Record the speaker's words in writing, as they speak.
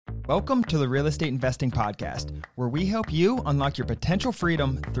Welcome to the Real Estate Investing Podcast, where we help you unlock your potential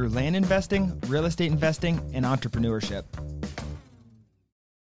freedom through land investing, real estate investing, and entrepreneurship.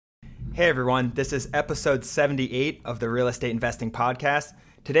 Hey everyone, this is episode 78 of the Real Estate Investing Podcast.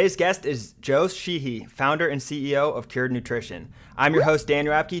 Today's guest is Joe Sheehey, founder and CEO of Cured Nutrition. I'm your host,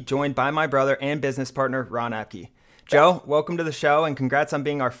 Daniel Apke, joined by my brother and business partner, Ron Apke. Joe, welcome to the show and congrats on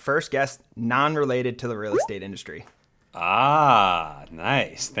being our first guest non-related to the real estate industry.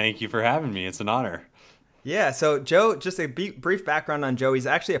 Nice. Thank you for having me. It's an honor. Yeah, so Joe, just a brief background on Joe. He's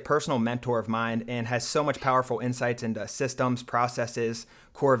actually a personal mentor of mine and has so much powerful insights into systems, processes,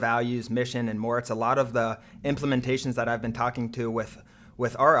 core values, mission, and more. It's a lot of the implementations that I've been talking to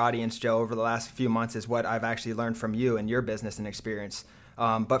with our audience, Joe, over the last few months is what I've actually learned from you and your business and experience.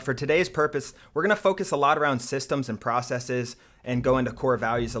 But for today's purpose, we're going to focus a lot around systems and processes and go into core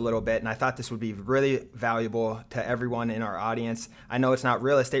values a little bit. And I thought this would be really valuable to everyone in our audience. I know it's not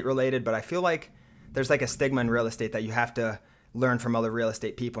real estate related, but I feel like there's like a stigma in real estate that you have to learn from other real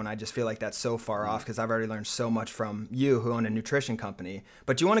estate people. And I just feel like that's so far off because I've already learned so much from you who own a nutrition company.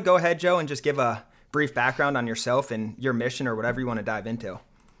 But do you want to go ahead, Joe, and just give a brief background on yourself and your mission or whatever you want to dive into?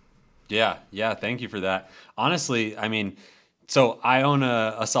 Yeah. Thank you for that. Honestly, so I own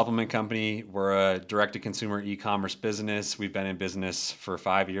a supplement company. We're a direct-to-consumer e-commerce business. We've been in business for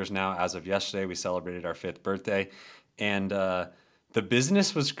 5 years now. As of yesterday, we celebrated our 5th birthday. And the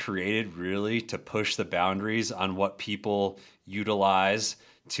business was created really to push the boundaries on what people utilize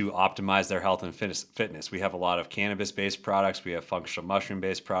to optimize their health and fitness. We have a lot of cannabis-based products. We have functional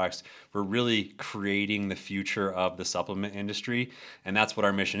mushroom-based products. We're really creating the future of the supplement industry. And that's what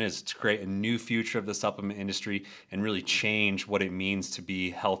our mission is, to create a new future of the supplement industry and really change what it means to be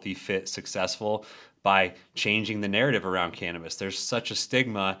healthy, fit, successful by changing the narrative around cannabis. There's such a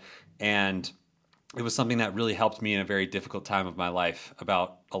stigma, and it was something that really helped me in a very difficult time of my life.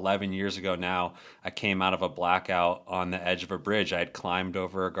 About 11 years ago now, I came out of a blackout on the edge of a bridge. I had climbed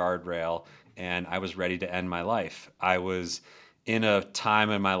over a guardrail and I was ready to end my life. I was in a time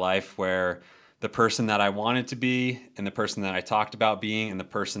in my life where the person that I wanted to be and the person that I talked about being and the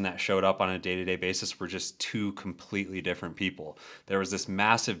person that showed up on a day-to-day basis were just two completely different people. There was this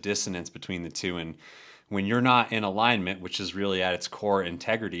massive dissonance between the two. And when you're not in alignment, which is really at its core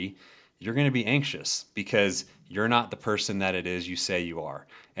integrity, you're going to be anxious because you're not the person that it is you say you are.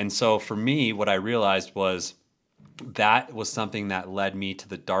 And so for me, what I realized was that was something that led me to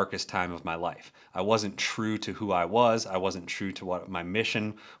the darkest time of my life. I wasn't true to who I was. I wasn't true to what my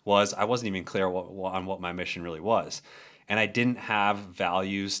mission was. I wasn't even clear on what my mission really was. And I didn't have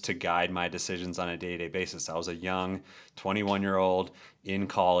values to guide my decisions on a day-to-day basis. I was a young 21-year-old in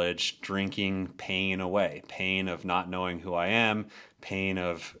college drinking pain away, pain of not knowing who I am, pain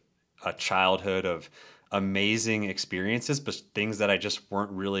of a childhood of amazing experiences, but things that I just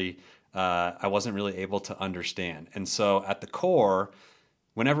weren't really, I wasn't really able to understand. And so at the core,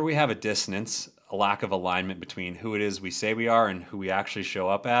 whenever we have a dissonance, a lack of alignment between who it is we say we are and who we actually show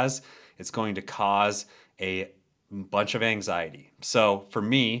up as, it's going to cause a bunch of anxiety. So for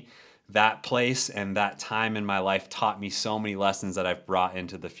me, that place and that time in my life taught me so many lessons that I've brought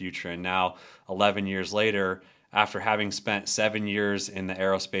into the future. And now 11 years later, after having spent 7 years in the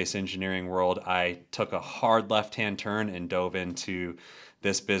aerospace engineering world, I took a hard left-hand turn and dove into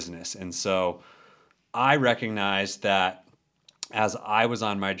this business. And so I recognized that as I was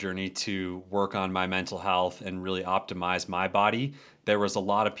on my journey to work on my mental health and really optimize my body, there was a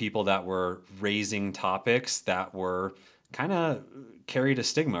lot of people that were raising topics that were kind of carried a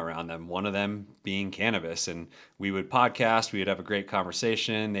stigma around them, one of them being cannabis. And we would podcast, we would have a great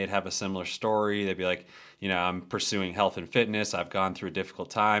conversation, they'd have a similar story, they'd be like, I'm pursuing health and fitness, I've gone through a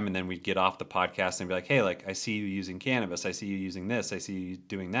difficult time, and then we'd get off the podcast and be like, hey, I see you using cannabis, I see you using this, I see you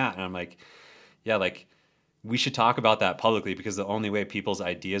doing that. And I'm like, yeah, we should talk about that publicly, because the only way people's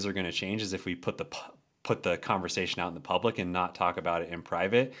ideas are going to change is if we put the conversation out in the public and not talk about it in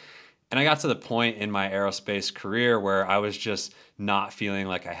private. And I got to the point in my aerospace career where I was just not feeling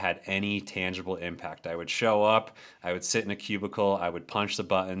like I had any tangible impact. I would show up, I would sit in a cubicle, I would punch the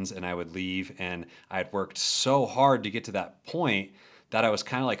buttons, and I would leave. And I had worked so hard to get to that point that I was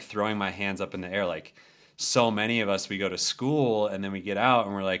kind of like throwing my hands up in the air. Like so many of us, we go to school and then we get out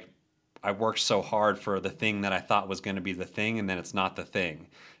and we're like, I worked so hard for the thing that I thought was going to be the thing, and then it's not the thing.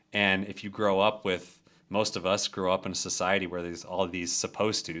 And if you grow up with, most of us grow up in a society where there's all of these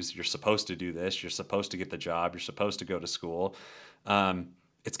supposed tos. You're supposed to do this. You're supposed to get the job. You're supposed to go to school.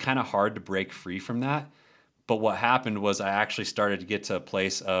 It's kind of hard to break free from that. But what happened was I actually started to get to a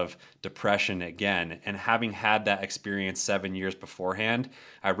place of depression again. And having had that experience 7 years beforehand,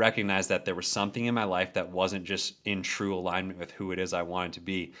 I recognized that there was something in my life that wasn't just in true alignment with who it is I wanted to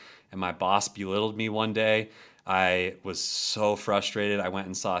be. And my boss belittled me one day. I was so frustrated. I went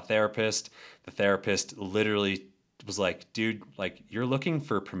and saw a therapist. The therapist literally was like, dude, like you're looking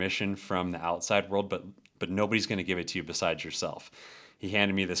for permission from the outside world, but nobody's going to give it to you besides yourself. He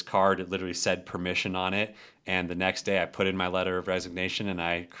handed me this card. It literally said permission on it. And the next day I put in my letter of resignation and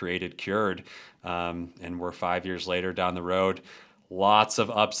I created Cured. And we're 5 years later down the road. Lots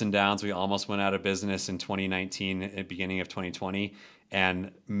of ups and downs. We almost went out of business in 2019, at the beginning of 2020. And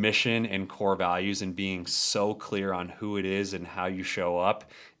mission and core values and being so clear on who it is and how you show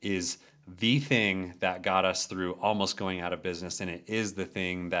up is the thing that got us through almost going out of business. And it is the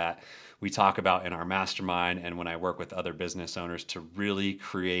thing that we talk about in our mastermind and when I work with other business owners to really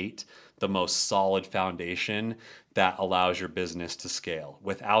create the most solid foundation that allows your business to scale.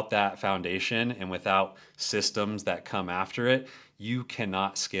 Without that foundation and without systems that come after it, you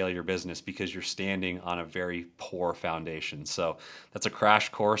cannot scale your business because you're standing on a very poor foundation. So that's a crash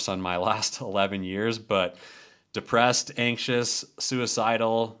course on my last 11 years, but depressed, anxious,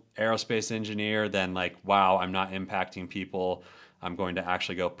 suicidal, aerospace engineer, then like, wow, I'm not impacting people. I'm going to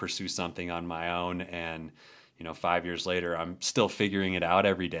actually go pursue something on my own. And, 5 years later, I'm still figuring it out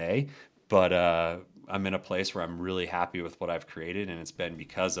every day, but I'm in a place where I'm really happy with what I've created. And it's been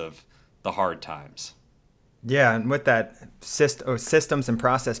because of the hard times. Yeah, and with that systems and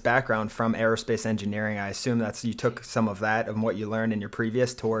process background from aerospace engineering, I assume that's you took some of that and what you learned in your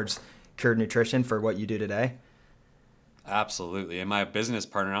previous towards Cured Nutrition for what you do today. Absolutely. And my business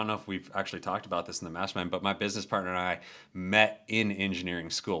partner, I don't know if we've actually talked about this in the mastermind, but my business partner and I met in engineering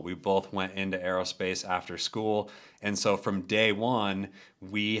school. We both went into aerospace after school. And so from day one,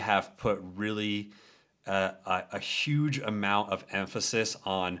 we have put really a huge amount of emphasis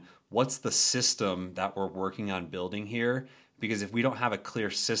on what's the system that we're working on building here. Because if we don't have a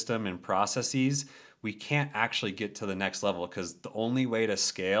clear system and processes, we can't actually get to the next level because the only way to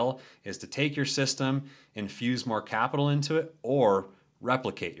scale is to take your system, infuse more capital into it, or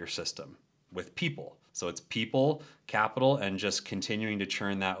replicate your system with people. So it's people, capital, and just continuing to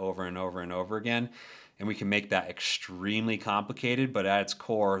churn that over and over and over again. And we can make that extremely complicated, but at its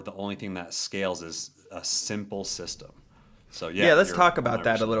core, the only thing that scales is a simple system. So yeah, let's talk about 100%.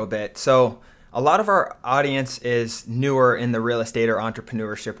 that a little bit. So a lot of our audience is newer in the real estate or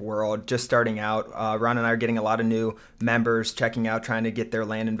entrepreneurship world, just starting out. Ron and I are getting a lot of new members checking out, trying to get their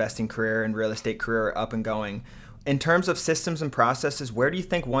land investing career and real estate career up and going. In terms of systems and processes, where do you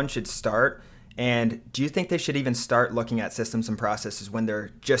think one should start? And do you think they should even start looking at systems and processes when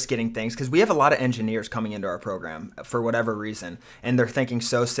they're just getting things? Because we have a lot of engineers coming into our program for whatever reason, and they're thinking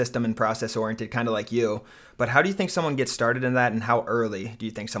so system and process oriented, kind of like you. But how do you think someone gets started in that, and how early do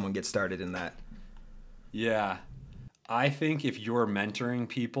you think someone gets started in that? Yeah. I think if you're mentoring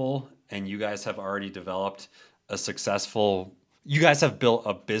people and you guys have already developed you guys have built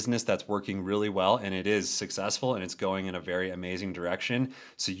a business that's working really well and it is successful and it's going in a very amazing direction.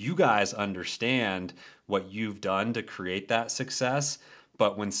 So you guys understand what you've done to create that success.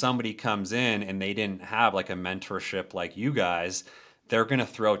 But when somebody comes in and they didn't have like a mentorship like you guys, they're going to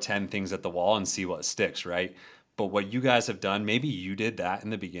throw 10 things at the wall and see what sticks, right? But what you guys have done, maybe you did that in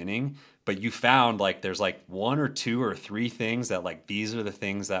the beginning, but you found like there's like one or two or three things that like these are the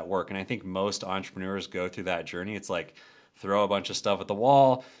things that work. And I think most entrepreneurs go through that journey. It's like throw a bunch of stuff at the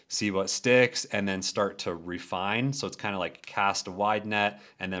wall, see what sticks, and then start to refine. So it's kind of like cast a wide net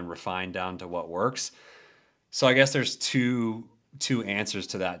and then refine down to what works. So I guess there's two answers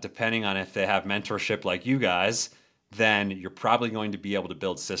to that. Depending on if they have mentorship like you guys, then you're probably going to be able to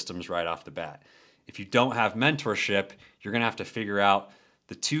build systems right off the bat. If you don't have mentorship, you're going to have to figure out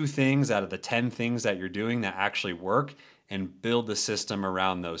the 2 things out of the 10 things that you're doing that actually work and build the system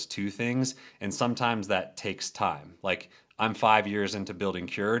around those 2 things. And sometimes that takes time. Like I'm 5 years into building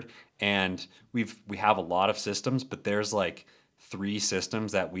Cured and we have a lot of systems, but there's like 3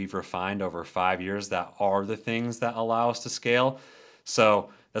 systems that we've refined over 5 years that are the things that allow us to scale. So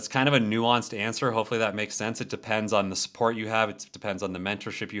that's kind of a nuanced answer. Hopefully that makes sense. It depends on the support you have. It depends on the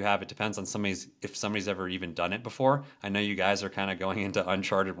mentorship you have. It depends on if somebody's ever even done it before. I know you guys are kind of going into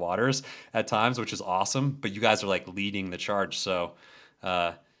uncharted waters at times, which is awesome, but you guys are like leading the charge. So,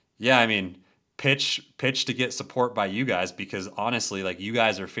 yeah, I mean, pitch to get support by you guys because honestly, like you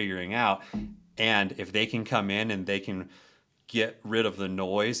guys are figuring out, and if they can come in and they can get rid of the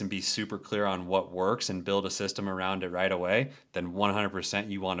noise and be super clear on what works and build a system around it right away, then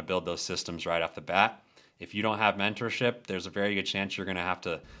 100% you want to build those systems right off the bat. If you don't have mentorship, there's a very good chance you're going to have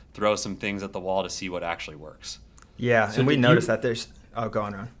to throw some things at the wall to see what actually works. Yeah, So and we did noticed you? that there's. Oh, go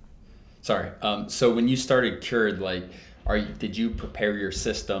on, Ron. Sorry. So when you started Cured, like, did you prepare your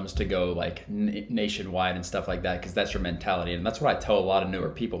systems to go like nationwide and stuff like that? Because that's your mentality, and that's what I tell a lot of newer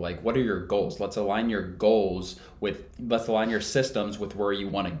people. Like, what are your goals? Let's align your systems with where you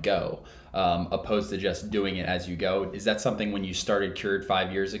want to go, opposed to just doing it as you go. Is that something when you started Cured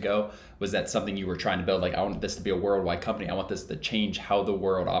 5 years ago? Was that something you were trying to build? Like, I want this to be a worldwide company. I want this to change how the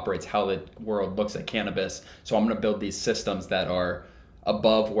world operates, how the world looks at cannabis. So I'm going to build these systems that are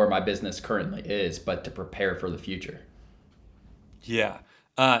above where my business currently is, but to prepare for the future. Yeah.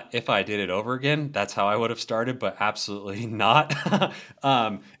 If I did it over again, that's how I would have started, but absolutely not.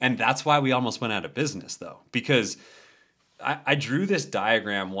 And that's why we almost went out of business, though, because I drew this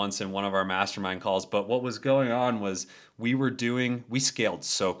diagram once in one of our mastermind calls, but what was going on was we scaled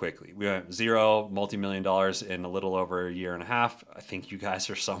so quickly. We went zero, multi-million dollars in a little over a year and a half. I think you guys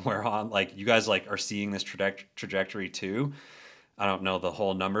are somewhere on, like, you guys like are seeing this trajectory too. I don't know the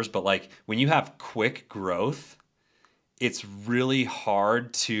whole numbers, but like when you have quick growth, it's really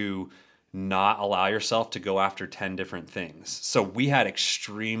hard to not allow yourself to go after 10 different things. So we had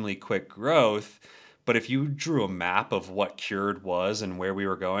extremely quick growth, but if you drew a map of what Cured was and where we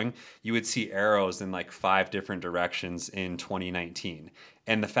were going, you would see arrows in like 5 different directions in 2019.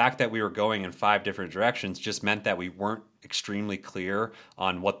 And the fact that we were going in 5 different directions just meant that we weren't extremely clear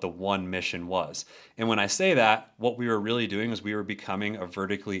on what the one mission was. And when I say that, what we were really doing is we were becoming a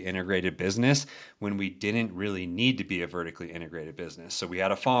vertically integrated business when we didn't really need to be a vertically integrated business. So we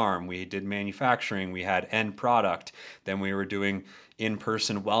had a farm, we did manufacturing, we had end product, then we were doing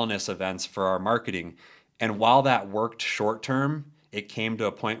in-person wellness events for our marketing. And while that worked short term, it came to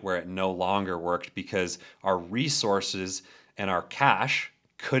a point where it no longer worked because our resources and our cash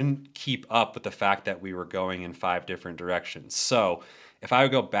couldn't keep up with the fact that we were going in 5 different directions. So if I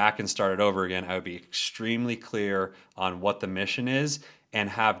would go back and start it over again, I would be extremely clear on what the mission is and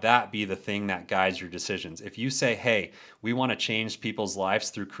have that be the thing that guides your decisions. If you say, hey, we want to change people's lives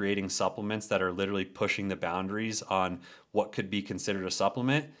through creating supplements that are literally pushing the boundaries on what could be considered a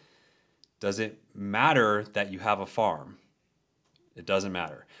supplement, does it matter that you have a farm? It doesn't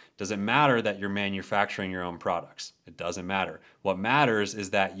matter. Does it matter that you're manufacturing your own products? It doesn't matter. What matters is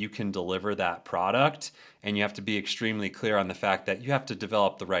that you can deliver that product, and you have to be extremely clear on the fact that you have to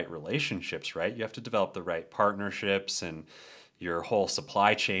develop the right relationships, right? You have to develop the right partnerships, and your whole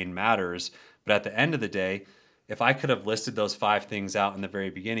supply chain matters. But at the end of the day, if I could have listed those 5 things out in the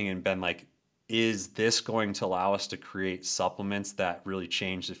very beginning and been like, is this going to allow us to create supplements that really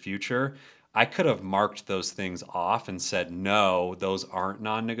change the future? I could have marked those things off and said, no, those aren't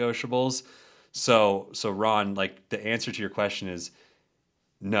non-negotiables. So Ron, like the answer to your question is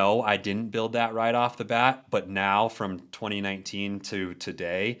no, I didn't build that right off the bat, but now from 2019 to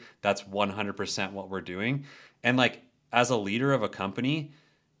today, that's 100% what we're doing. And like as a leader of a company,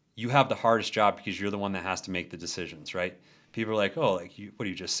 you have the hardest job because you're the one that has to make the decisions, right? People are like, oh, like what do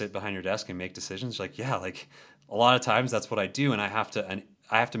you just sit behind your desk and make decisions? Like, yeah, like a lot of times that's what I do, and I have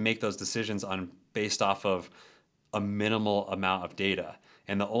to make those decisions on based off of a minimal amount of data.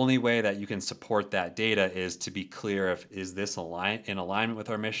 And the only way that you can support that data is to be clear of is this in alignment with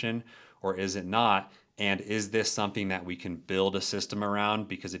our mission or is it not? And is this something that we can build a system around?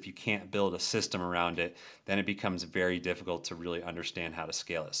 Because if you can't build a system around it, then it becomes very difficult to really understand how to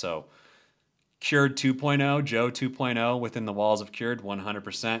scale it. So Cured 2.0, Joe 2.0 within the walls of Cured,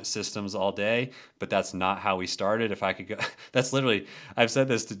 100% systems all day, but that's not how we started. If I could go, that's literally, I've said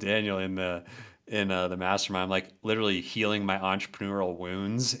this to Daniel in the mastermind. I'm like literally healing my entrepreneurial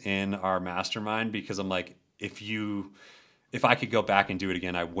wounds in our mastermind because I'm like, if I could go back and do it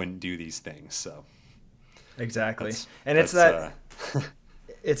again, I wouldn't do these things. So Exactly. that's And that's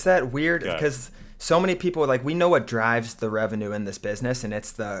it's that weird good. because so many people like we know what drives the revenue in this business, and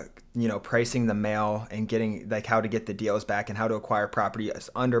it's the pricing the mail and getting like how to get the deals back and how to acquire property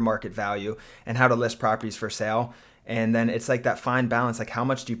under market value and how to list properties for sale. And then it's like that fine balance, like how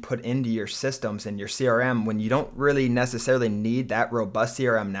much do you put into your systems and your CRM when you don't really necessarily need that robust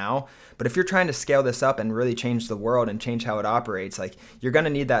CRM now. But if you're trying to scale this up and really change the world and change how it operates, like you're going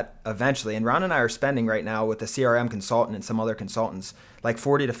to need that eventually. And Ron and I are spending right now with a CRM consultant and some other consultants like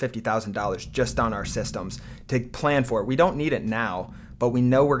 $40,000 to $50,000 just on our systems to plan for it. We don't need it now, but we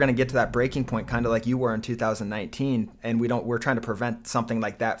know we're going to get to that breaking point, kind of like you were in 2019, and we're trying to prevent something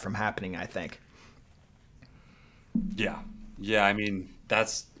like that from happening, I think. Yeah. Yeah. I mean,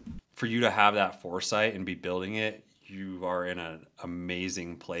 that's for you to have that foresight and be building it, you are in an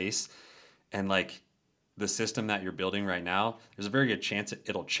amazing place. And like the system that you're building right now, there's a very good chance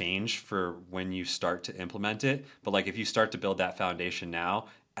it'll change for when you start to implement it. But like if you start to build that foundation now,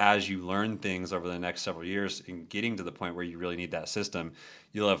 as you learn things over the next several years and getting to the point where you really need that system,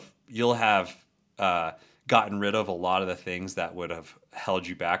 you'll have gotten rid of a lot of the things that would have held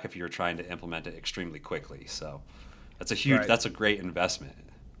you back if you were trying to implement it extremely quickly. So Right. that's a great investment.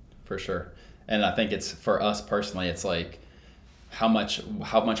 For sure. And I think it's for us personally, it's like how much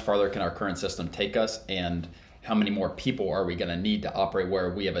farther can our current system take us, and how many more people are we going to need to operate where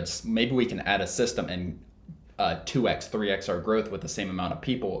we have maybe we can add a system and 2x 3x our growth with the same amount of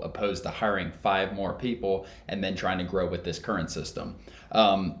people, opposed to hiring 5 more people and then trying to grow with this current system.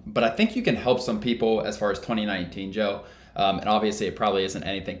 But I think you can help some people as far as 2019, Joe. And obviously it probably isn't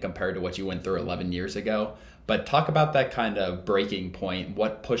anything compared to what you went through 11 years ago. But talk about that kind of breaking point.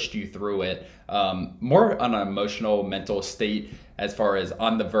 What pushed you through it? More on an emotional, mental state, as far as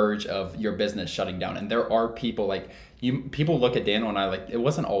on the verge of your business shutting down. And there are people like you. People look at Daniel and I like, it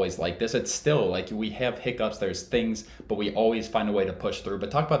wasn't always like this. It's still like we have hiccups. There's things, but we always find a way to push through.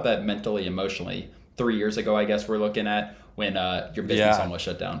 But talk about that mentally, emotionally. 3 years ago, I guess we're looking at when your business Yeah. almost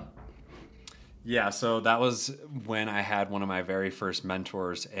shut down. Yeah, so that was when I had one of my very first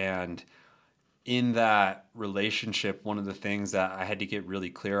mentors. And in that relationship, one of the things that I had to get really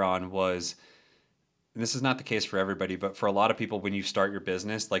clear on was, and this is not the case for everybody, but for a lot of people, when you start your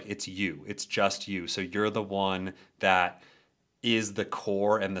business, like it's just you. So you're the one that is the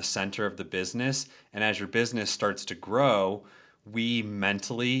core and the center of the business. And as your business starts to grow, we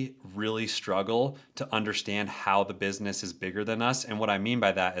mentally really struggle to understand how the business is bigger than us. And what I mean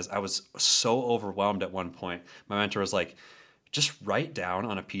by that is I was so overwhelmed at one point. My mentor was like, just write down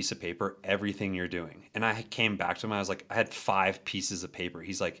on a piece of paper everything you're doing. And I came back to him. I was like, I had 5 pieces of paper.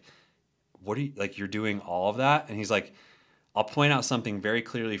 He's like, what are you like? You're doing all of that? And he's like, I'll point out something very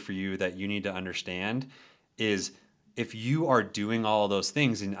clearly for you that you need to understand is if you are doing all of those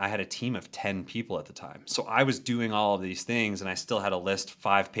things, and I had a team of 10 people at the time. So I was doing all of these things and I still had a list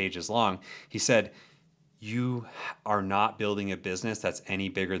 5 pages long. He said, you are not building a business that's any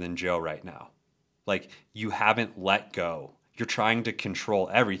bigger than Joe right now. Like you haven't let go. You're trying to control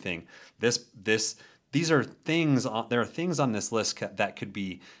everything. These are things. There are things on this list that could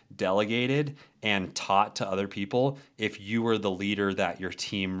be delegated and taught to other people if you were the leader that your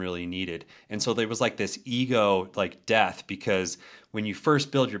team really needed. And so there was like this ego, like death, because when you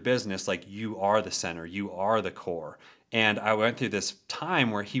first build your business, like you are the center, you are the core. And I went through this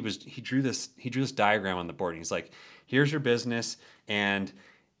time where he drew this diagram on the board. And he's like, here's your business, and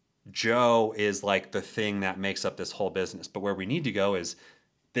Joe is like the thing that makes up this whole business. But where we need to go is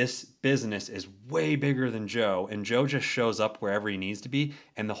this business is way bigger than Joe, and Joe just shows up wherever he needs to be,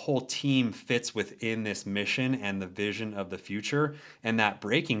 and the whole team fits within this mission and the vision of the future. And that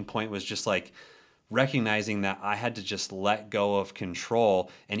breaking point was just like recognizing that I had to just let go of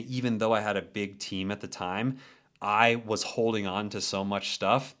control. And even though I had a big team at the time, I was holding on to so much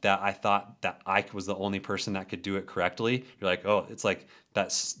stuff that I thought that I was the only person that could do it correctly. You're like, oh, it's like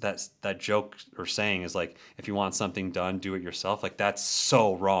that joke or saying is like, if you want something done, do it yourself. Like that's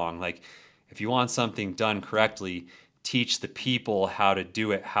so wrong. Like if you want something done correctly, teach the people how to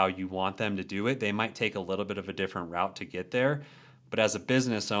do it, how you want them to do it. They might take a little bit of a different route to get there. But as a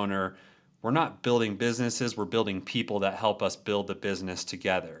business owner, we're not building businesses, we're building people that help us build the business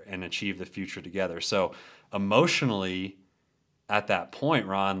together and achieve the future together. So emotionally at that point,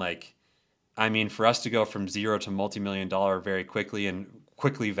 Ron, like, I mean, for us to go from zero to multi-million dollar very quickly and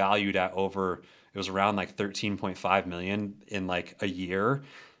quickly valued at over, it was around like 13.5 million in like a year.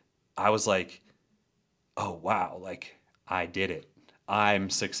 I was like, oh, wow. Like I did it. I'm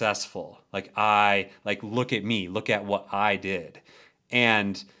successful. Look at me, look at what I did.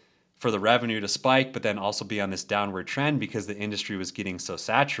 And for the revenue to spike, but then also be on this downward trend because the industry was getting so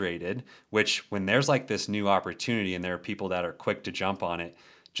saturated, which when there's like this new opportunity and there are people that are quick to jump on it,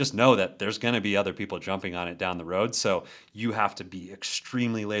 just know that there's going to be other people jumping on it down the road. So you have to be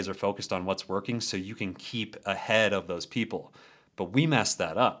extremely laser focused on what's working so you can keep ahead of those people. But we messed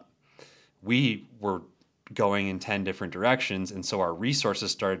that up. We were going in 10 different directions. And so our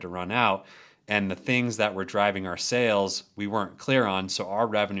resources started to run out. And the things that were driving our sales, we weren't clear on. So our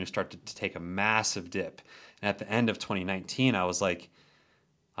revenue started to take a massive dip. And at the end of 2019, I was like,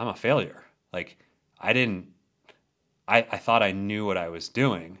 I'm a failure. Like, I thought I knew what I was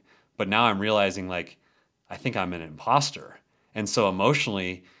doing. But now I'm realizing, like, I think I'm an imposter. And so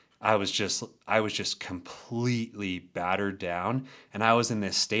emotionally, I was just completely battered down, and I was in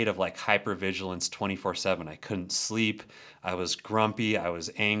this state of like hypervigilance 24/7. I couldn't sleep. I was grumpy, I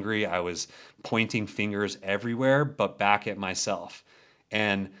was angry, I was pointing fingers everywhere but back at myself.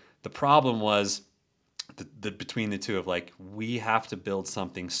 And the problem was between the two of like, we have to build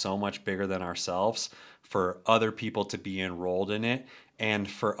something so much bigger than ourselves for other people to be enrolled in it, and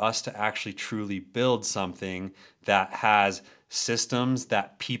for us to actually truly build something that has systems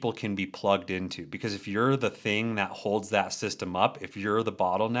that people can be plugged into. Because if you're the thing that holds that system up, if you're the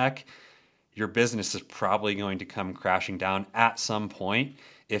bottleneck, your business is probably going to come crashing down at some point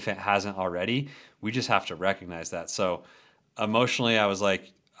if it hasn't already. We just have to recognize that. So emotionally, I was I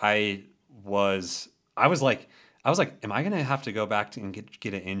was like am I gonna have to go back to and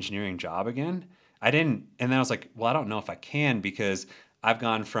get an engineering job again? I didn't, and then I was like, well, I don't know if I can, because I've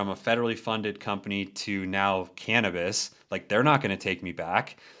gone from a federally funded company to now cannabis. Like, they're not going to take me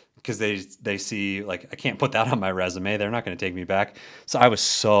back because they see, like, I can't put that on my resume. They're not going to take me back. So I was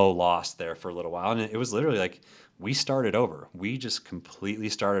so lost there for a little while, and it was literally like we started over. We just completely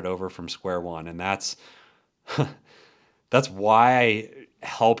started over from square one, and that's why I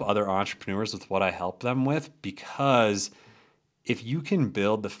help other entrepreneurs with what I help them with, because if you can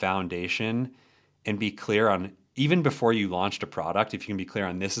build the foundation and be clear on, even before you launched a product, if you can be clear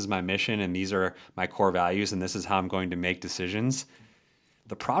on, this is my mission and these are my core values and this is how I'm going to make decisions,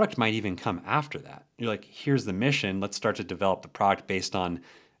 the product might even come after that. You're like, here's the mission. Let's start to develop the product based on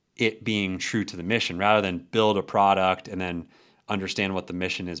it being true to the mission, rather than build a product and then understand what the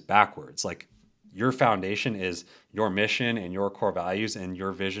mission is backwards. Like, your foundation is your mission and your core values and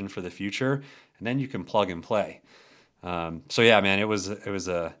your vision for the future, and then you can plug and play. So yeah, man,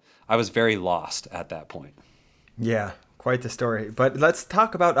 I was very lost at that point. Yeah, quite the story. But let's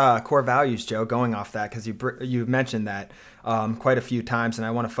talk about core values, Joe. Going off that, because you mentioned that quite a few times, and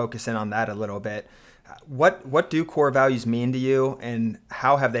I want to focus in on that a little bit. What do core values mean to you, and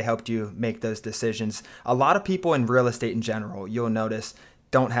how have they helped you make those decisions? A lot of people in real estate in general, you'll notice,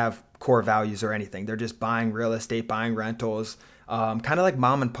 don't have core values or anything. They're just buying real estate, buying rentals. Kind of like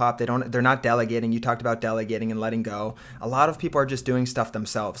mom and pop. They're not delegating. You talked about delegating and letting go. A lot of people are just doing stuff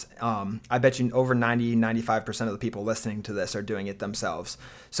themselves. I bet you over 95% of the people listening to this are doing it themselves.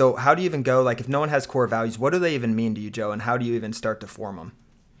 So how do you even go, like, if no one has core values, what do they even mean to you, Joe? And how do you even start to form them?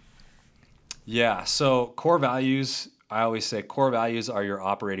 Yeah. So core values, I always say core values are your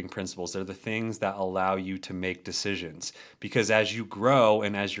operating principles. They're the things that allow you to make decisions. Because as you grow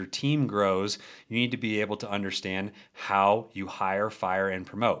and as your team grows, you need to be able to understand how you hire, fire, and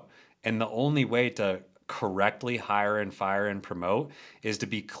promote. And the only way to correctly hire and fire and promote is to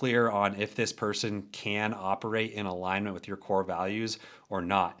be clear on if this person can operate in alignment with your core values or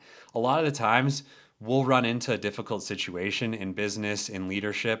not. A lot of the times, we'll run into a difficult situation in business, in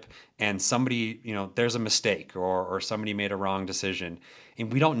leadership, and somebody, there's a mistake, or somebody made a wrong decision,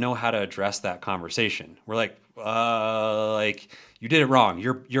 and we don't know how to address that conversation. We're like, you did it wrong.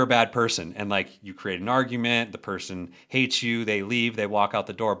 You're a bad person. And like, you create an argument, the person hates you, they leave, they walk out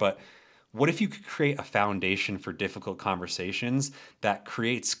the door. But what if you could create a foundation for difficult conversations that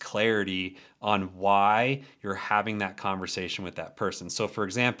creates clarity on why you're having that conversation with that person? So for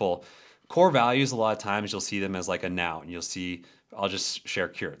example, core values, a lot of times you'll see them as like a noun. You'll see, I'll just share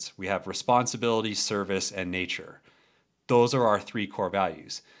keywords. We have responsibility, service, and nature. Those are our 3 core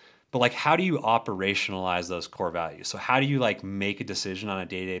values. But like, how do you operationalize those core values? So how do you like make a decision on a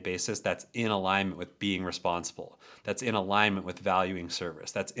day-to-day basis that's in alignment with being responsible, that's in alignment with valuing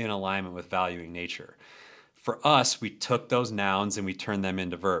service, that's in alignment with valuing nature? For us, we took those nouns and we turned them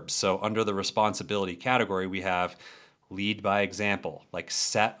into verbs. So under the responsibility category, we have lead by example, like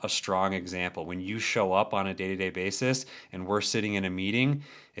set a strong example. When you show up on a day-to-day basis and we're sitting in a meeting,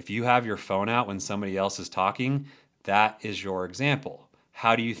 if you have your phone out when somebody else is talking, that is your example.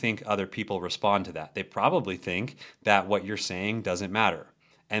 How do you think other people respond to that? They probably think that what you're saying doesn't matter.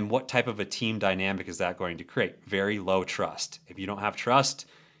 And what type of a team dynamic is that going to create? Very low trust. If you don't have trust,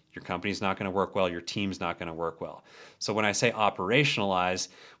 your company's not going to work well, your team's not going to work well. So when I say operationalize,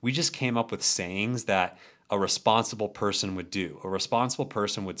 we just came up with sayings that a responsible person would do. A responsible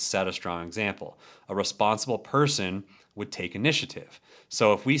person would set a strong example. A responsible person would take initiative.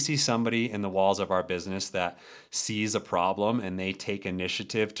 So if we see somebody in the walls of our business that sees a problem and they take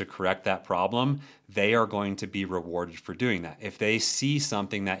initiative to correct that problem, they are going to be rewarded for doing that. If they see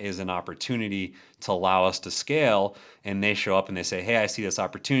something that is an opportunity to allow us to scale and they show up and they say, hey, I see this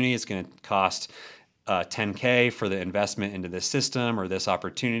opportunity, it's going to cost $10K for the investment into this system or this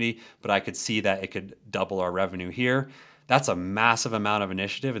opportunity, but I could see that it could double our revenue here. That's a massive amount of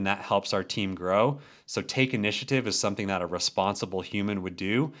initiative, and that helps our team grow. So take initiative is something that a responsible human would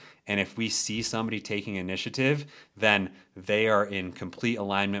do. And if we see somebody taking initiative, then they are in complete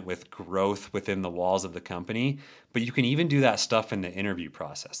alignment with growth within the walls of the company. But you can even do that stuff in the interview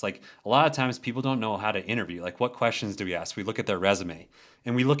process. Like a lot of times people don't know how to interview. Like what questions do we ask? We look at their resume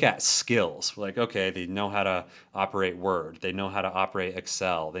and we look at skills. We're like, okay, they know how to operate Word. They know how to operate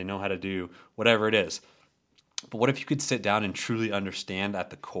Excel. They know how to do whatever it is. But what if you could sit down and truly understand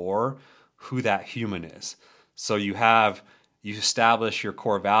at the core who that human is? So you establish your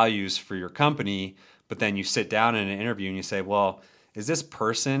core values for your company, but then you sit down in an interview and you say, well, is this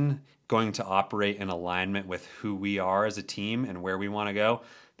person going to operate in alignment with who we are as a team and where we want to go?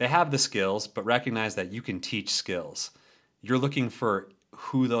 They have the skills, but recognize that you can teach skills. You're looking for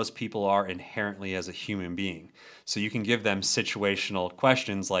who those people are inherently as a human being. So you can give them situational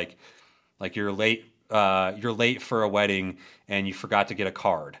questions like you're late for a wedding and you forgot to get a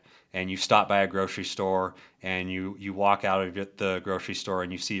card, and you stop by a grocery store and you walk out of the grocery store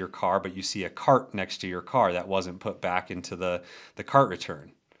and you see your car, but you see a cart next to your car that wasn't put back into the cart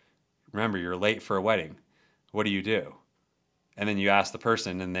return. Remember, you're late for a wedding. What do? And then you ask the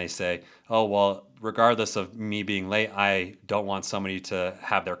person and they say, oh, well, regardless of me being late, I don't want somebody to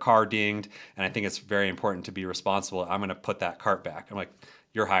have their car dinged, and I think it's very important to be responsible. I'm going to put that cart back. I'm like,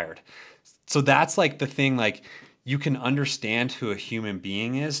 you're hired. So that's like the thing, like you can understand who a human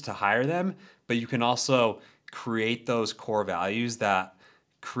being is to hire them, but you can also create those core values that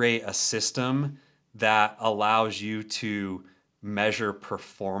create a system that allows you to measure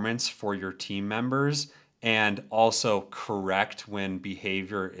performance for your team members and also correct when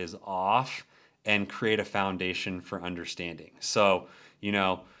behavior is off and create a foundation for understanding. So,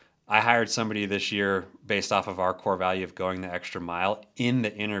 I hired somebody this year based off of our core value of going the extra mile. In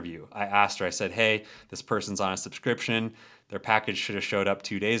the interview, I asked her, I said, hey, this person's on a subscription. Their package should have showed up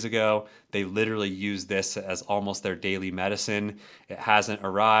 2 days ago. They literally use this as almost their daily medicine. It hasn't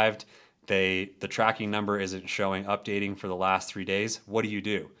arrived. The tracking number isn't showing updating for the last 3 days. What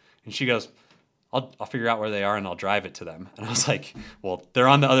do? And she goes, I'll figure out where they are and I'll drive it to them. And I was like, well, they're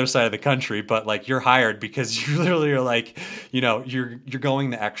on the other side of the country, but like you're hired because you literally are like, you're going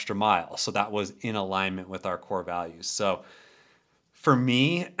the extra mile. So that was in alignment with our core values. So for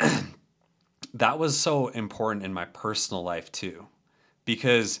me, that was so important in my personal life too,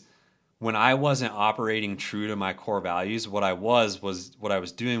 because when I wasn't operating true to my core values, what I was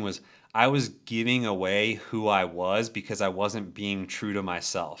doing was I was giving away who I was because I wasn't being true to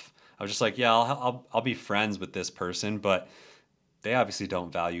myself. I was just like, yeah, I'll be friends with this person, but they obviously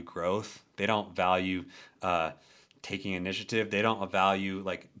don't value growth. They don't value taking initiative. They don't value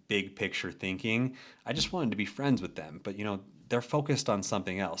like big picture thinking. I just wanted to be friends with them, but they're focused on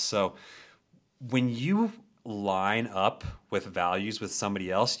something else. So when you line up with values with somebody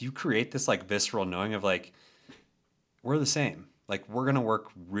else, you create this like visceral knowing of like, we're the same. Like we're going to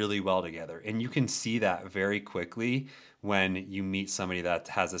work really well together. And you can see that very quickly when you meet somebody that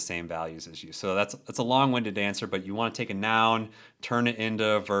has the same values as you. So that's a long-winded answer, but you want to take a noun, turn it into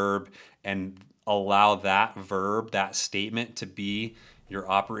a verb, and allow that verb, that statement to be your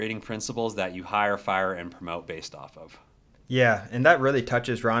operating principles that you hire, fire, and promote based off of. Yeah, and that really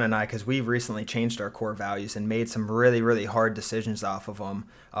touches Ron and I because we've recently changed our core values and made some really, really hard decisions off of them,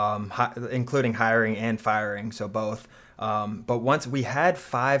 including hiring and firing, so both. But once we had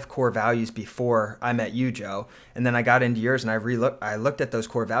 5 core values before I met you, Joe, and then I got into yours and I looked at those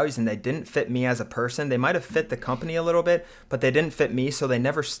core values and they didn't fit me as a person. They might have fit the company a little bit, but they didn't fit me, so they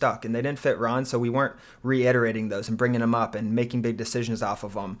never stuck, and they didn't fit Ron, so we weren't reiterating those and bringing them up and making big decisions off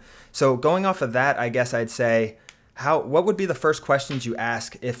of them. So going off of that, I guess I'd say, what would be the first questions you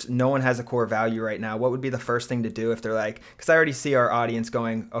ask if no one has a core value right now? What would be the first thing to do if they're like, because I already see our audience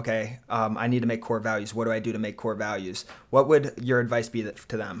going, okay, I need to make core values. What do I do to make core values? What would your advice be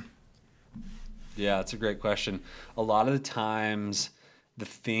to them? Yeah, that's a great question. A lot of the times, the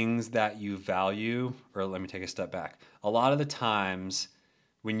things that you value, or let me take a step back. A lot of the times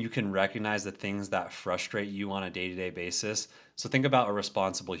when you can recognize the things that frustrate you on a day-to-day basis. So think about a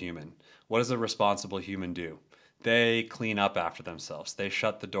responsible human. What does a responsible human do? They clean up after themselves. They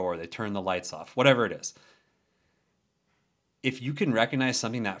shut the door. They turn the lights off, whatever it is. If you can recognize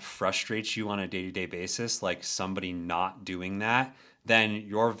something that frustrates you on a day-to-day basis, like somebody not doing that, then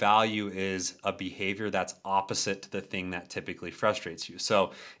your value is a behavior that's opposite to the thing that typically frustrates you.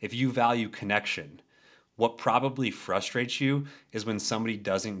 So if you value connection, what probably frustrates you is when somebody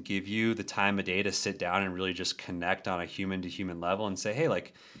doesn't give you the time of day to sit down and really just connect on a human to human level and say, hey,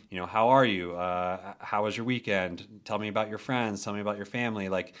 like, how are you? How was your weekend? Tell me about your friends. Tell me about your family.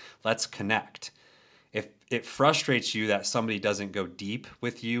 Like, let's connect. If it frustrates you that somebody doesn't go deep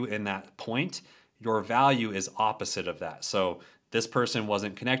with you in that point, your value is opposite of that. So this person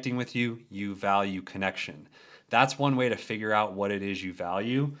wasn't connecting with you, you value connection. That's one way to figure out what it is you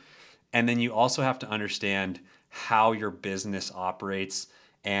value. And then you also have to understand how your business operates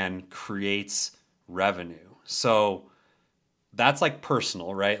and creates revenue. So that's like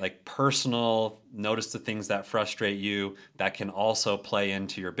personal, right? Like personal, notice the things that frustrate you that can also play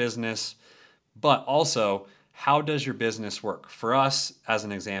into your business. But also, how does your business work? For us, as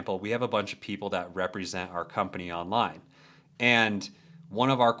an example, we have a bunch of people that represent our company online. And one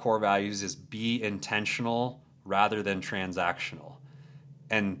of our core values is be intentional rather than transactional.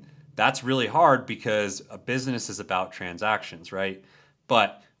 And that's really hard because a business is about transactions, right?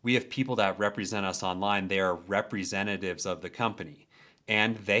 But we have people that represent us online. They are representatives of the company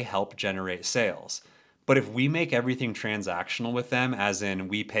and they help generate sales. But if we make everything transactional with them, as in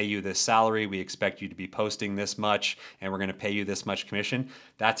we pay you this salary, we expect you to be posting this much, and we're going to pay you this much commission,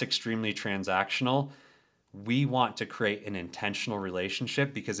 that's extremely transactional. We want to create an intentional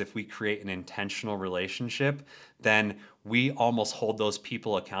relationship, because if we create an intentional relationship, then we almost hold those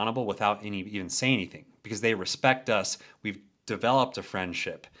people accountable without even saying anything, because they respect us. We've developed a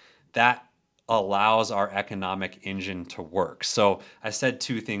friendship that allows our economic engine to work. So I said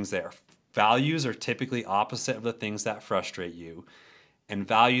two things there. Values are typically opposite of the things that frustrate you, and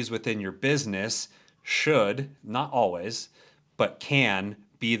values within your business should, not always, but can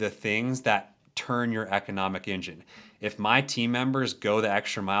be the things that turn your economic engine. If my team members go the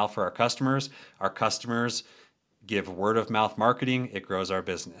extra mile for our customers give word of mouth marketing, it grows our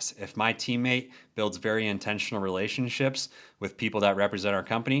business. If my teammate builds very intentional relationships with people that represent our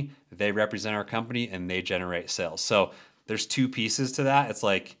company, they represent our company and they generate sales. So there's two pieces to that. It's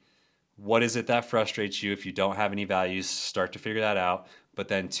like, what is it that frustrates you? If you don't have any values, start to figure that out. But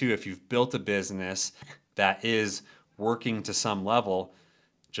then two, if you've built a business that is working to some level,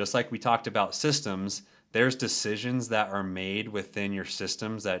 just like we talked about systems, there's decisions that are made within your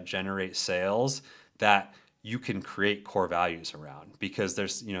systems that generate sales that you can create core values around, because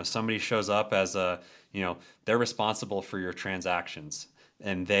there's, somebody shows up as they're responsible for your transactions,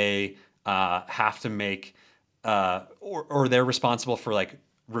 and they have to make, or they're responsible for like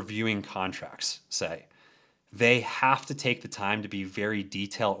reviewing contracts, say. They have to take the time to be very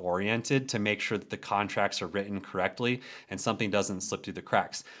detail oriented to make sure that the contracts are written correctly and something doesn't slip through the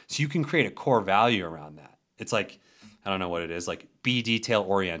cracks. So you can create a core value around that. It's like, I don't know what it is, like be detail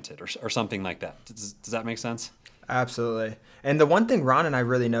oriented or something like that. Does that make sense? Absolutely. And the one thing Ron and I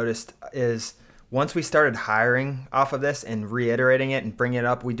really noticed is once we started hiring off of this and reiterating it and bringing it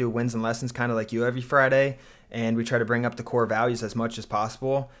up, we do wins and lessons kind of like you every Friday, and we try to bring up the core values as much as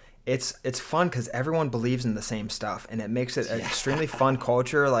possible. It's fun because everyone believes in the same stuff, and it makes it an extremely fun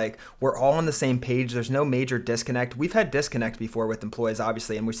culture. Like, we're all on the same page. There's no major disconnect. We've had disconnect before with employees,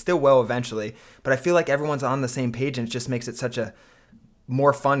 obviously, and we still will eventually. But I feel like everyone's on the same page, and it just makes it such a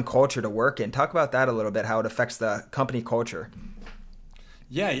more fun culture to work in. Talk about that a little bit, how it affects the company culture.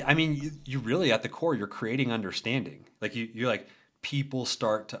 Yeah, I mean, you really, at the core, you're creating understanding. Like, you're like, people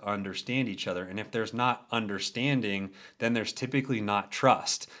start to understand each other. And if there's not understanding, then there's typically not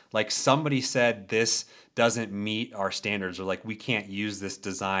trust. Like, somebody said this doesn't meet our standards, or like, we can't use this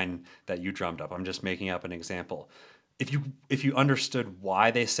design that you drummed up. I'm just making up an example. If you understood why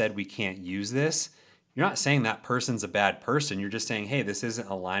they said we can't use this, you're not saying that person's a bad person. You're just saying, hey, this isn't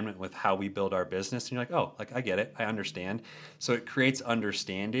alignment with how we build our business. And you're like, oh, like, I get it. I understand. So it creates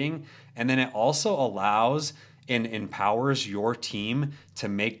understanding. And then it also allows and empowers your team to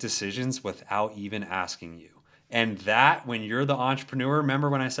make decisions without even asking you. And that, when you're the entrepreneur, remember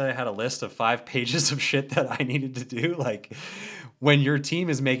when I said I had a list of 5 pages of shit that I needed to do? Like, when your team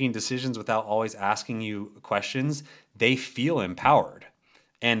is making decisions without always asking you questions, they feel empowered.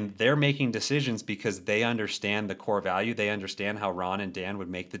 And they're making decisions because they understand the core value. They understand how Ron and Dan would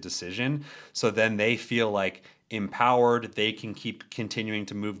make the decision. So then they feel like empowered. They can keep continuing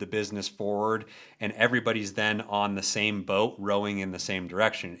to move the business forward. And everybody's then on the same boat, rowing in the same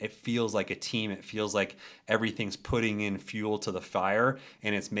direction. It feels like a team. It feels like everything's putting in fuel to the fire,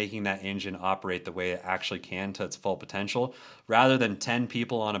 and it's making that engine operate the way it actually can to its full potential, rather than 10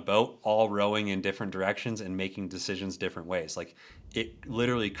 people on a boat all rowing in different directions and making decisions different ways. Like, it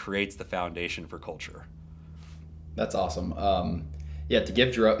literally creates the foundation for culture. That's awesome. To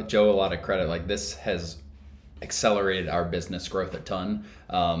give Joe a lot of credit, like, this has accelerated our business growth a ton.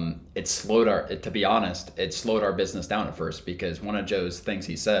 It slowed our business down at first, because one of Joe's things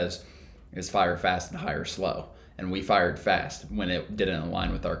he says is fire fast and hire slow. And we fired fast when it didn't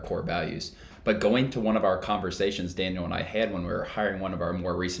align with our core values. But going to one of our conversations Daniel and I had when we were hiring one of our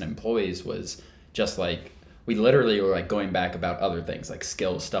more recent employees was, just like, we literally were like going back about other things like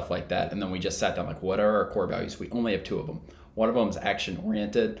skills, stuff like that. And then we just sat down like, what are our core values? We only have two of them. One of them is action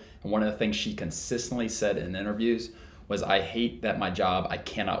oriented. And one of the things she consistently said in interviews was, I hate that my job, I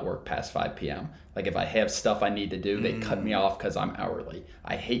cannot work past 5 p.m. Like if I have stuff I need to do, they cut me off because I'm hourly.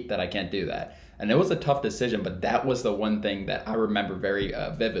 I hate that I can't do that. And it was a tough decision, but that was the one thing that I remember very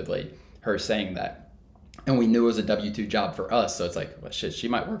vividly, her saying that. And we knew it was a W-2 job for us. So it's like, well, shit, she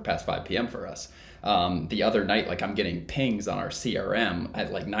might work past 5 p.m. for us. The other night, like I'm getting pings on our CRM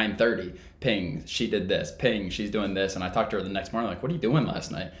at like 9:30. Ping, she did this. Ping, she's doing this. And I talked to her the next morning, like, what are you doing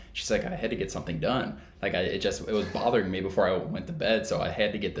last night? She's like, I had to get something done. Like it was bothering me before I went to bed, so I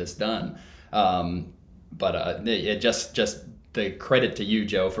had to get this done. It just the credit to you,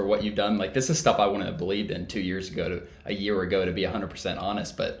 Joe, for what you've done. Like this is stuff I wouldn't have believed in 2 years ago, to a year ago, to be 100%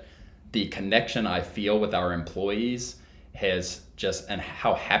 honest. But the connection I feel with our employees has just, and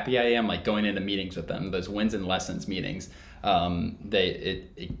how happy I am, like going into meetings with them, those wins and lessons meetings,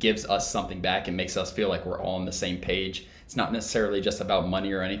 it gives us something back and makes us feel like we're all on the same page. It's not necessarily just about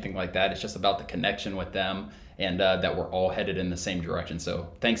money or anything like that. It's just about the connection with them, and that we're all headed in the same direction.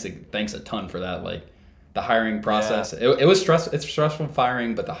 So thanks a ton for that. Like the hiring process, it was it's stressful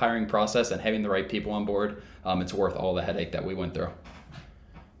firing, but the hiring process and having the right people on board, it's worth all the headache that we went through.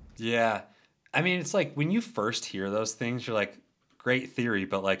 Yeah. I mean, it's like when you first hear those things, you're like, great theory,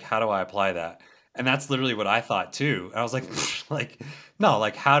 but like, how do I apply that? And that's literally what I thought too. And I was like, no,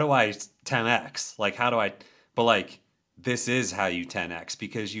 like, how do I 10X? Like, but like, this is how you 10X,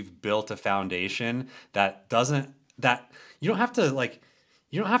 because you've built a foundation that you don't have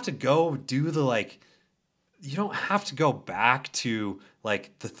to go do you don't have to go back to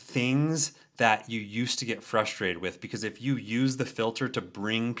like the things that you used to get frustrated with, because if you use the filter to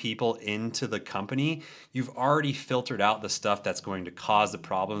bring people into the company, you've already filtered out the stuff that's going to cause the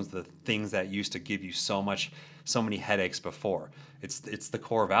problems, the things that used to give you so many headaches before. It's the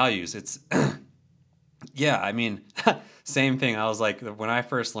core values. It's yeah, I mean, same thing. I was like, when I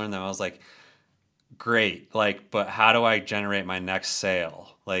first learned them, I was like, great, like, but how do I generate my next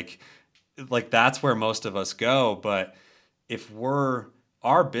sale? Like that's where most of us go. But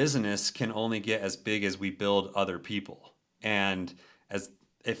our business can only get as big as we build other people. And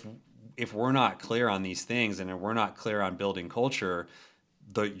if we're not clear on these things, and if we're not clear on building culture,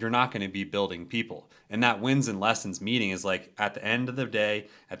 you're not going to be building people. And that wins and lessons meeting is like, at the end of the day,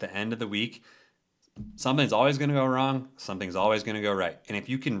 at the end of the week, something's always going to go wrong. Something's always going to go right. And if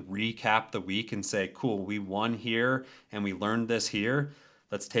you can recap the week and say, cool, we won here and we learned this here.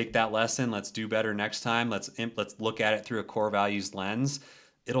 Let's take that lesson. Let's do better next time. Let's look at it through a core values lens.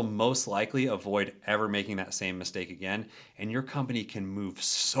 It'll most likely avoid ever making that same mistake again. And your company can move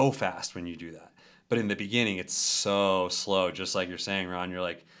so fast when you do that. But in the beginning, it's so slow. Just like you're saying, Ron, you're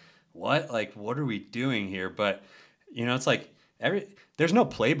like, what? Like, what are we doing here? But, it's like there's no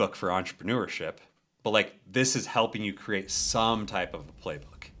playbook for entrepreneurship. But like, this is helping you create some type of a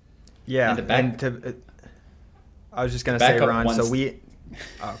playbook. Yeah. I was just going to say, Ron,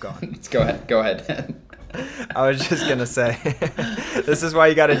 oh, go on. Go ahead. I was just going to say, this is why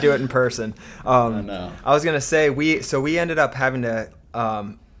you got to do it in person. I was going to say, we ended up having to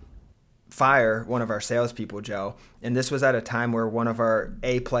fire one of our salespeople, Joe. And this was at a time where one of our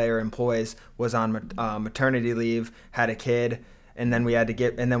A-player employees was on maternity leave, had a kid. And then we had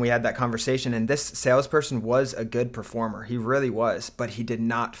that conversation, and this salesperson was a good performer. He really was, but he did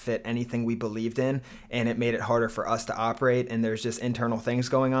not fit anything we believed in, and it made it harder for us to operate, and there's just internal things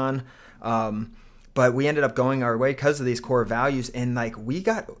going on. But we ended up going our way because of these core values, and like we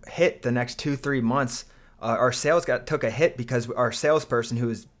got hit the next 2-3 months. Our sales took a hit because our salesperson who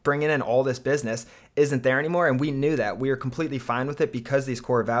was bringing in all this business isn't there anymore. And we knew that. We were completely fine with it because these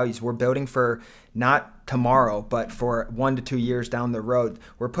core values we're building for not tomorrow, but for 1 to 2 years down the road.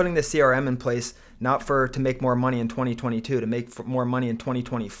 We're putting the CRM in place not to make more money in 2022, to make more money in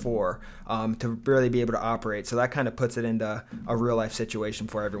 2024, to really be able to operate. So that kind of puts it into a real life situation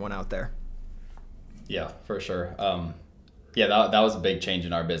for everyone out there. Yeah, for sure. Yeah, that was a big change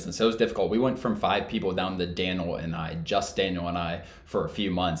in our business. It was difficult. We went from 5 people down to Daniel and I, for a few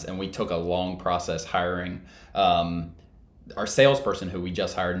months, and we took a long process hiring our salesperson who we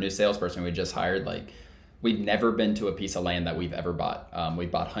just hired, new salesperson we just hired. Like, we've never been to a piece of land that we've ever bought. We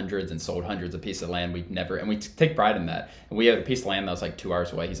bought hundreds and sold hundreds of pieces of land. And we take pride in that. And we had a piece of land that was like 2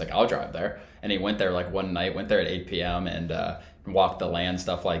 hours away. He's like, I'll drive there. And he went there like one night, went there at 8 p.m. and walked the land,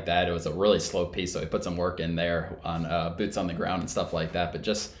 stuff like that. It was a really slow piece, so he put some work in there on boots on the ground and stuff like that. But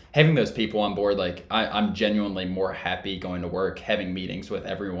just having those people on board, like I'm genuinely more happy going to work, having meetings with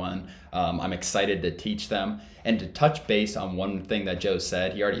everyone. I'm excited to teach them. And to touch base on one thing that Joe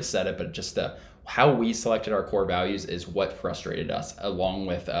said, he already said it, but just how we selected our core values is what frustrated us, along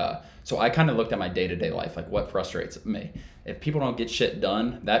with so I kind of looked at my day-to-day life, like what frustrates me. If people don't get shit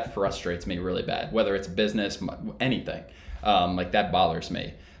done, that frustrates me really bad, whether it's business, anything. Like that bothers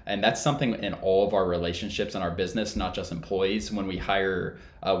me. And that's something in all of our relationships in our business, not just employees. When we hire,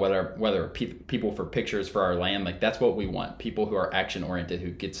 whether people for pictures for our land, like that's what we want. People who are action oriented, who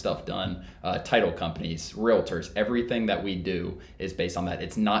get stuff done. Title companies, realtors, everything that we do is based on that.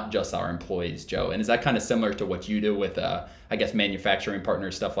 It's not just our employees, Joe. And is that kind of similar to what you do with, I guess, manufacturing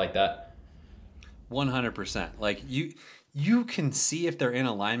partners, stuff like that? 100%. Like you can see if they're in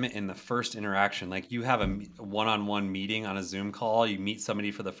alignment in the first interaction. Like you have a one-on-one meeting on a Zoom call, you meet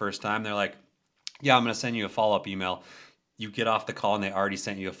somebody for the first time, they're like, yeah, I'm going to send you a follow-up email. You get off the call and they already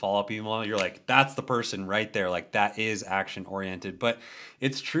sent you a follow-up email. You're like, that's the person right there. Like that is action oriented. But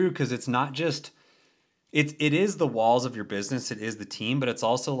it's true, because it's not just, it is the walls of your business, it is the team, but it's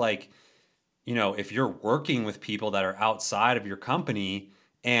also like, if you're working with people that are outside of your company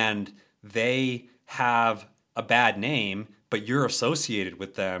and they have a bad name, but you're associated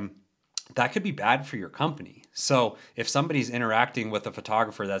with them, that could be bad for your company. So if somebody's interacting with a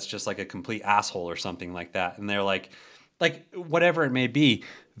photographer that's just like a complete asshole or something like that, and they're like whatever it may be,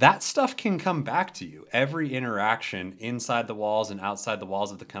 that stuff can come back to you. Every interaction inside the walls and outside the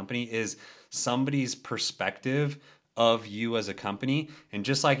walls of the company is somebody's perspective of you as a company. And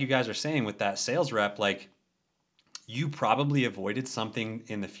just like you guys are saying with that sales rep, like, you probably avoided something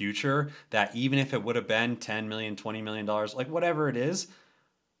in the future that, even if it would have been $10 million, $20 million, like whatever it is,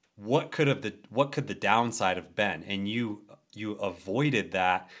 what could the downside have been? And you avoided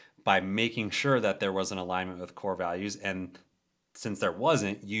that by making sure that there was an alignment with core values. And since there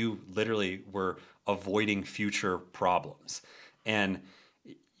wasn't, you literally were avoiding future problems. And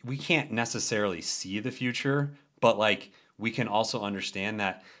we can't necessarily see the future, but like we can also understand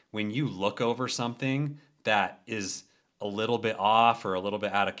that when you look over something that is a little bit off or a little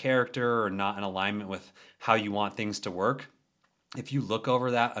bit out of character or not in alignment with how you want things to work, if you look over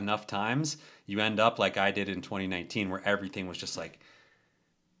that enough times, you end up like I did in 2019, where everything was just like,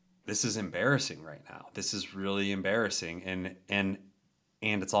 this is embarrassing right now. This is really embarrassing. And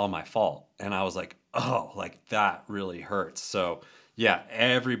it's all my fault. And I was like, oh, like that really hurts. So yeah,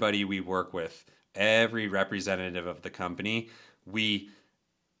 everybody we work with, every representative of the company,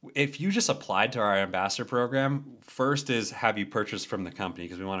 if you just applied to our ambassador program, first is, have you purchased from the company?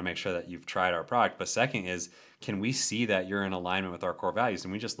 Because we want to make sure that you've tried our product. But second is, can we see that you're in alignment with our core values?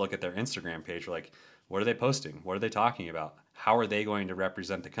 And we just look at their Instagram page. We're like, what are they posting? What are they talking about? How are they going to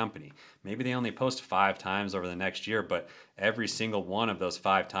represent the company? Maybe they only post 5 times over the next year, but every single one of those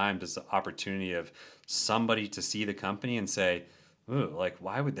 5 times is the opportunity of somebody to see the company and say, ooh, like,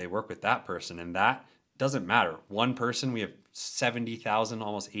 why would they work with that person? And that doesn't matter. One person, we have 70,000,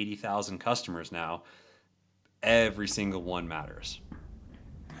 almost 80,000 customers now. Every single one matters.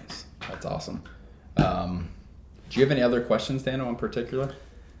 Nice. That's awesome. Do you have any other questions, Daniel, in particular?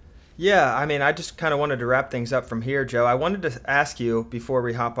 Yeah, I mean, I just kind of wanted to wrap things up from here, Joe. I wanted to ask you before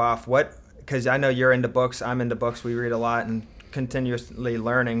we hop off, because I know you're into books, I'm into books, we read a lot and continuously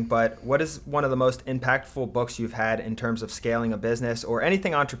learning, but what is one of the most impactful books you've had in terms of scaling a business or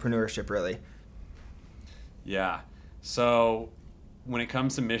anything entrepreneurship, really? Yeah. So when it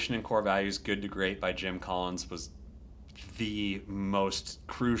comes to mission and core values, Good to Great by Jim Collins was the most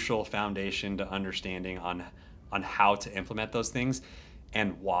crucial foundation to understanding on how to implement those things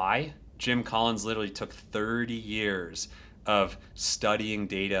and why. Jim Collins literally took 30 years of studying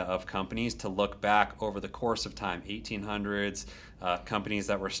data of companies to look back over the course of time, 1800s, companies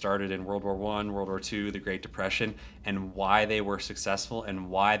that were started in World War I, World War II, the Great Depression, and why they were successful and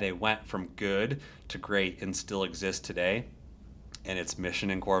why they went from good to great and still exist today. And it's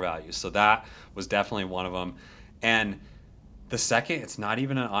mission and core values. So that was definitely one of them. And the second, it's not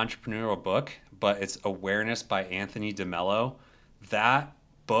even an entrepreneurial book, but it's Awareness by Anthony DeMello. That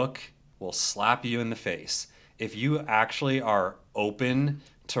book will slap you in the face. If you actually are open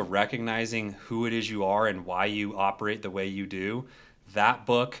to recognizing who it is you are and why you operate the way you do, that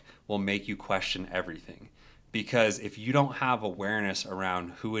book will make you question everything. Because if you don't have awareness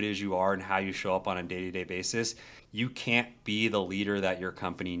around who it is you are and how you show up on a day-to-day basis, you can't be the leader that your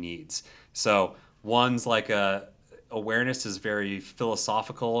company needs. So one's like Awareness is very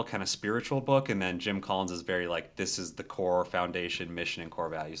philosophical, kind of spiritual book, and then Jim Collins is very like, this is the core foundation, mission, and core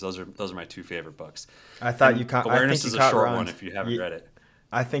values. Those are my 2 favorite books. Awareness is a short one if you haven't read it.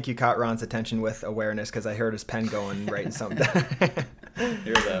 I think you caught Ron's attention with Awareness because I heard his pen going writing something down.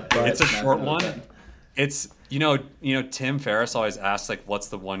 It's a short one. It's Tim Ferriss always asks like, what's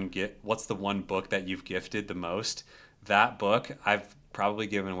the one book that you've gifted the most? That book, I've probably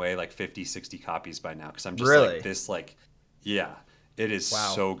given away like 50, 60 copies by now. Cause I'm just Really? like this, like, yeah, it is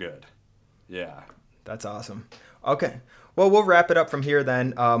Wow. so good. Yeah. That's awesome. Okay. Well, we'll wrap it up from here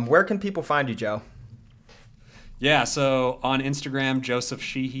then. Where can people find you, Joe? Yeah, so on Instagram, Joseph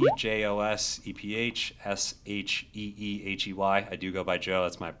Sheehey, JosepSheehey. I do go by Joe.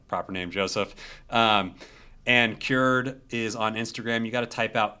 That's my proper name, Joseph. And Cured is on Instagram. You got to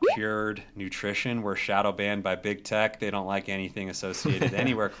type out Cured Nutrition. We're shadow banned by big tech. They don't like anything associated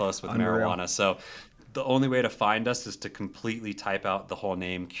anywhere close with marijuana. So the only way to find us is to completely type out the whole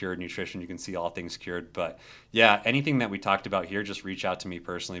name, Cured Nutrition. You can see all things cured. But yeah, anything that we talked about here, just reach out to me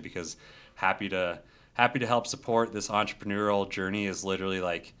personally, because happy to help support. This entrepreneurial journey is literally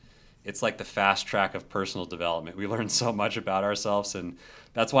like, it's like the fast track of personal development. We learn so much about ourselves, and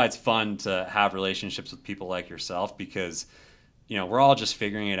that's why it's fun to have relationships with people like yourself, because we're all just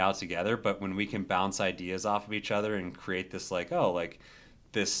figuring it out together. But when we can bounce ideas off of each other and create this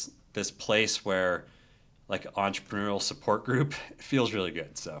this place where like entrepreneurial support group, it feels really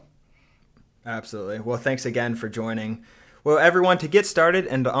good. So Absolutely. Well, thanks again for joining. Well, everyone, to get started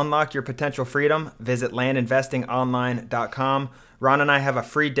and to unlock your potential freedom, visit landinvestingonline.com. Ron and I have a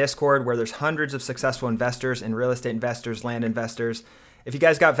free Discord where there's hundreds of successful investors and real estate investors, land investors. If you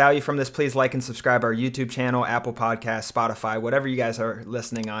guys got value from this, please like and subscribe our YouTube channel, Apple Podcasts, Spotify, whatever you guys are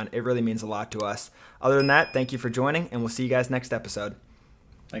listening on. It really means a lot to us. Other than that, thank you for joining, and we'll see you guys next episode.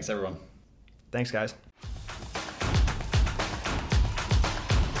 Thanks, everyone. Thanks, guys.